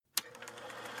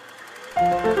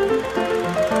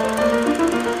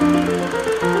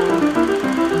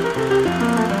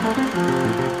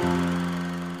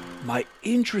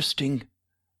interesting,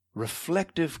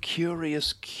 reflective,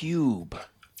 curious cube.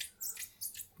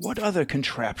 What other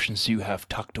contraptions do you have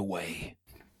tucked away?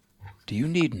 Do you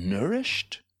need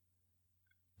nourished?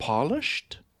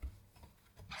 Polished?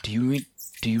 Do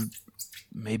you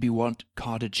maybe want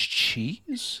cottage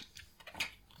cheese?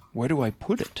 Where do I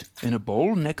put it? In a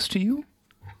bowl next to you?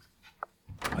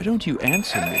 Why don't you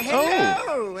answer me?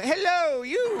 Hello,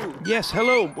 you! Yes,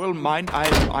 hello. Well,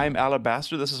 I'm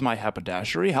Alabaster. This is my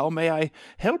haberdashery. How may I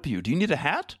help you? Do you need a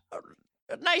hat?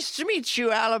 Nice to meet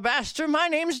you, Alabaster. My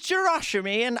name's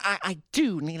Jeroshimy, and I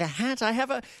do need a hat. I have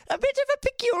a bit of a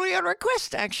peculiar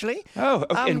request, actually. Oh,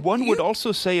 okay. And one would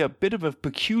also say a bit of a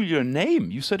peculiar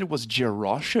name. You said it was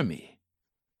Jeroshimy.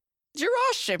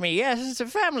 Jeroshimy, yes, it's a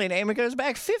family name. It goes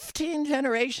back 15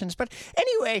 generations. But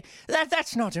anyway,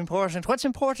 that's not important. What's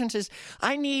important is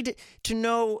I need to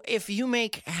know if you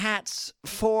make hats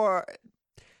for...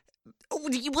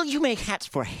 Well, you make hats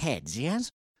for heads,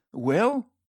 yes? Well,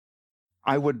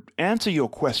 I would answer your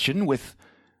question with,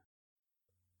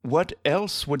 what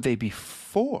else would they be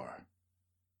for?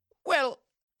 Well,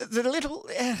 the little...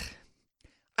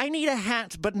 I need a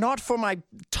hat, but not for my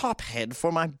top head,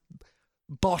 for my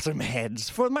bottom heads,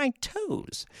 for my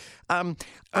toes.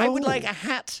 I would like a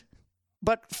hat,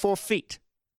 but for feet.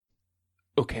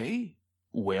 Okay,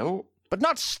 well... But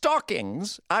not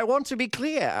stockings. I want to be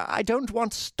clear. I don't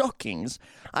want stockings.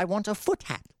 I want a foot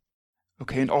hat.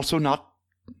 Okay, and also not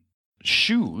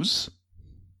shoes,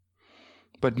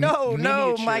 but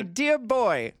No, my dear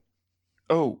boy.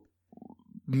 Oh,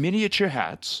 miniature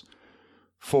hats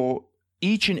for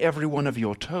each and every one of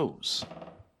your toes.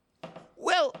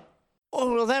 Well,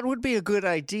 that would be a good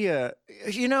idea.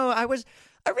 You know, I was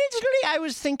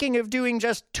thinking of doing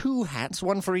just 2 hats,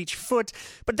 one for each foot,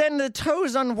 but then the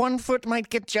toes on one foot might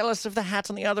get jealous of the hat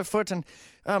on the other foot, and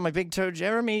my big toe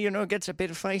Jeremy, gets a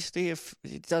bit feisty if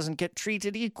it doesn't get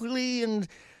treated equally, and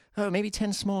maybe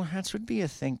 10 small hats would be a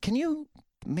thing. Can you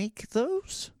make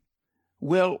those?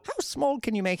 Well... How small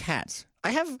can you make hats?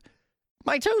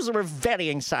 My toes are of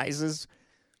varying sizes.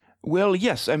 Well,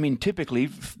 yes, I mean, typically,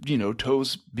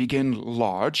 toes begin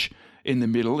large in the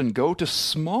middle and go to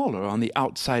smaller on the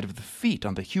outside of the feet,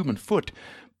 on the human foot.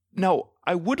 Now,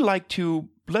 I would like to...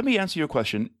 Let me answer your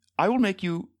question. I will make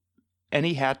you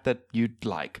any hat that you'd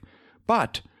like.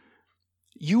 But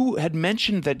you had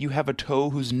mentioned that you have a toe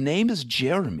whose name is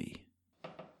Jeremy.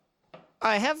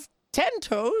 I have 10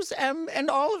 toes,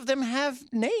 and all of them have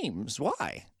names.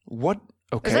 Why? What?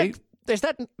 Okay. Is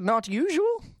that not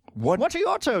usual? What are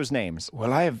your toes' names?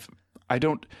 Well, I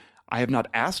have not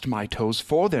asked my toes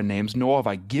for their names, nor have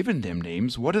I given them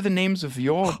names. What are the names of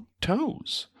your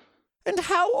toes? And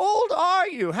how old are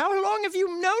you? How long have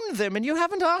you known them and you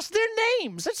haven't asked their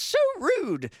names? That's so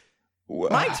rude.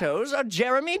 My toes are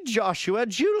Jeremy, Joshua,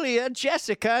 Julia,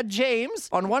 Jessica, James.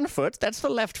 On one foot, that's the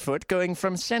left foot, going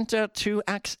from center to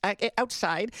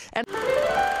outside, and...